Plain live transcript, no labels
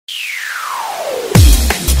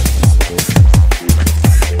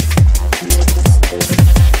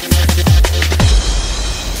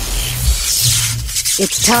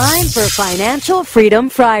It's time for Financial Freedom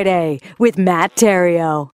Friday with Matt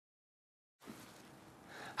Theriault.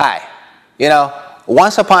 Hi.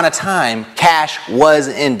 Once upon a time, cash was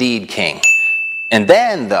indeed king. And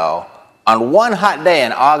then, though, on one hot day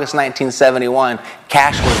in August 1971,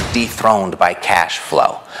 cash was dethroned by cash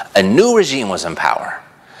flow. A new regime was in power.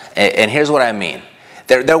 And here's what I mean.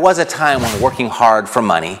 There was a time when working hard for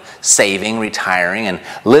money, saving, retiring, and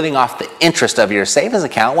living off the interest of your savings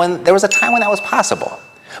account, when there was a time when that was possible.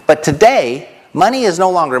 But today, money is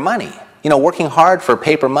no longer money. Working hard for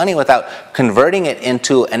paper money without converting it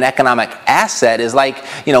into an economic asset is like,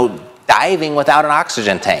 diving without an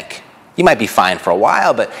oxygen tank. You might be fine for a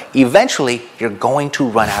while, but eventually you're going to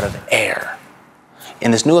run out of air.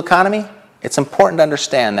 In this new economy, it's important to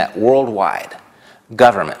understand that worldwide,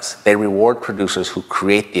 governments, they reward producers who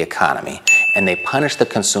create the economy, and they punish the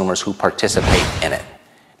consumers who participate in it.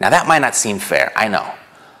 Now, that might not seem fair, I know.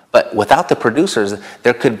 But without the producers,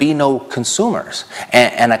 there could be no consumers.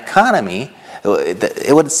 And an economy,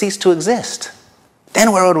 it would cease to exist.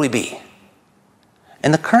 Then where would we be?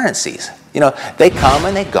 And the currencies, they come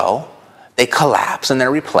and they go. They collapse and they're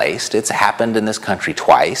replaced. It's happened in this country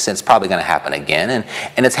twice, and it's probably going to happen again.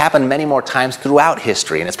 And it's happened many more times throughout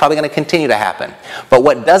history, and it's probably going to continue to happen. But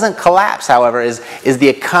what doesn't collapse, however, is the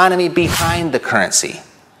economy behind the currency.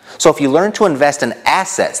 So if you learn to invest in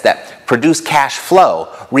assets that produce cash flow,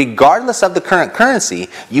 regardless of the current currency,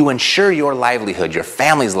 you ensure your livelihood, your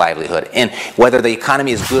family's livelihood, and whether the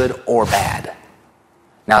economy is good or bad.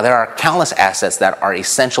 Now, there are countless assets that are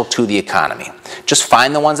essential to the economy. Just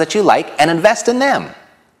find the ones that you like and invest in them.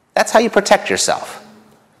 That's how you protect yourself.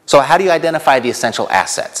 So how do you identify the essential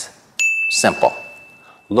assets? Simple.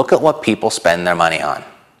 Look at what people spend their money on.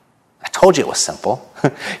 I told you it was simple.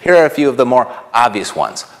 Here are a few of the more obvious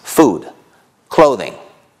ones. Food, clothing,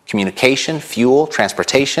 communication, fuel,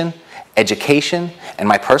 transportation, education, and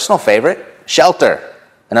my personal favorite, shelter.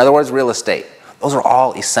 In other words, real estate. Those are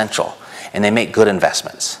all essential, and they make good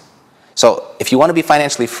investments. So if you want to be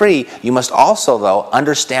financially free, you must also, though,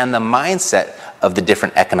 understand the mindset of the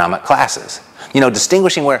different economic classes.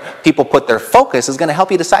 Distinguishing where people put their focus is going to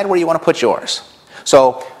help you decide where you want to put yours.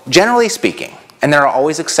 So generally speaking, and there are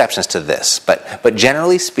always exceptions to this, but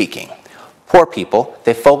generally speaking, poor people,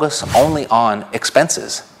 they focus only on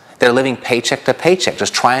expenses. They're living paycheck to paycheck,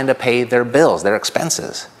 just trying to pay their bills, their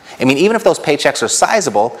expenses. Even if those paychecks are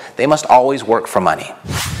sizable, they must always work for money.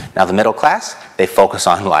 Now, the middle class, they focus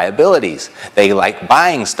on liabilities. They like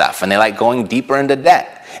buying stuff, and they like going deeper into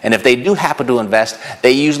debt. And if they do happen to invest,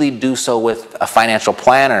 they usually do so with a financial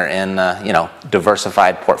planner in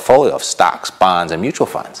diversified portfolio of stocks, bonds, and mutual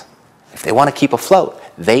funds. If they want to keep afloat,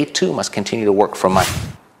 they too must continue to work for money.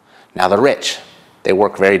 Now, the rich, they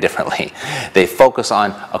work very differently. They focus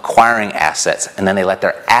on acquiring assets, and then they let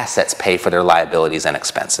their assets pay for their liabilities and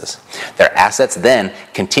expenses. Their assets then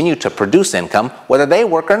continue to produce income whether they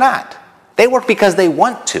work or not. They work because they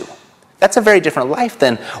want to. That's a very different life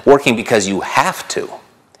than working because you have to,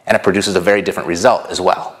 and it produces a very different result as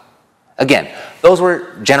well. Again, those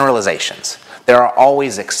were generalizations. There are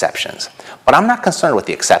always exceptions, but I'm not concerned with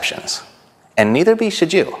the exceptions, and neither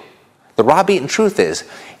should you. The raw beaten truth is,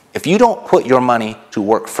 if you don't put your money to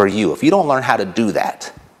work for you, if you don't learn how to do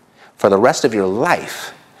that, for the rest of your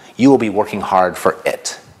life, you will be working hard for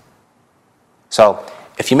it. So,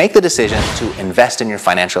 if you make the decision to invest in your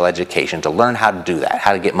financial education, to learn how to do that,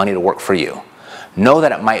 how to get money to work for you, know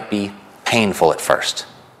that it might be painful at first.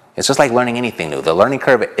 It's just like learning anything new. The learning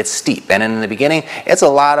curve, it's steep, and in the beginning, it's a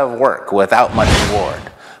lot of work without much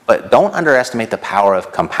reward. But don't underestimate the power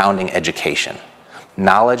of compounding education.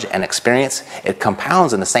 Knowledge and experience, it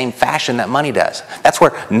compounds in the same fashion that money does. That's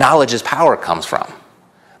where knowledge's power comes from.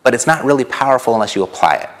 But it's not really powerful unless you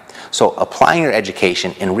apply it. So applying your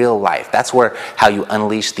education in real life, that's how you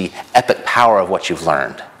unleash the epic power of what you've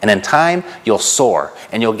learned. And in time, you'll soar,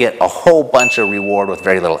 and you'll get a whole bunch of reward with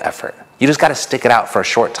very little effort. You just got to stick it out for a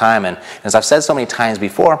short time, and as I've said so many times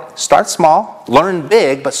before, start small, learn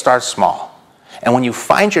big, but start small. And when you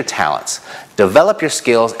find your talents, develop your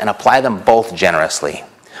skills and apply them both generously.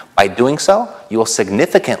 By doing so, you will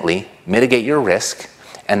significantly mitigate your risk,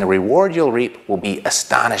 and the reward you'll reap will be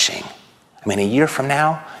astonishing. A year from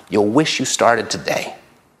now, you'll wish you started today.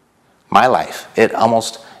 My life, it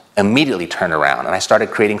almost immediately turned around, and I started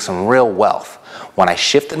creating some real wealth when I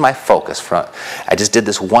shifted my focus I just did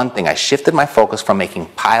this one thing. I shifted my focus from making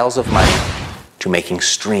piles of money to making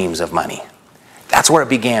streams of money. That's where it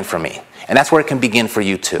began for me. And that's where it can begin for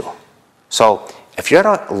you too. So if you're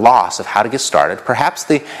at a loss of how to get started, perhaps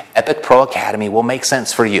the Epic Pro Academy will make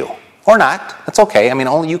sense for you. Or not. That's okay.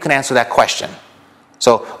 Only you can answer that question.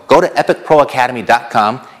 So go to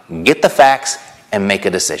epicproacademy.com, get the facts, and make a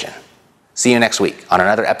decision. See you next week on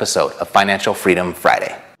another episode of Financial Freedom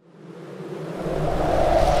Friday.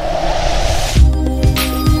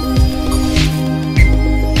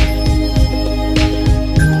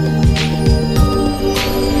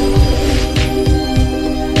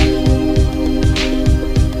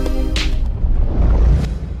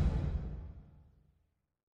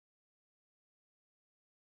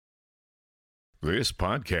 This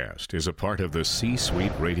podcast is a part of the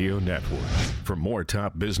C-Suite Radio Network. For more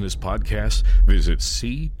top business podcasts, visit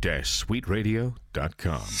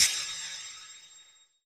c-suiteradio.com.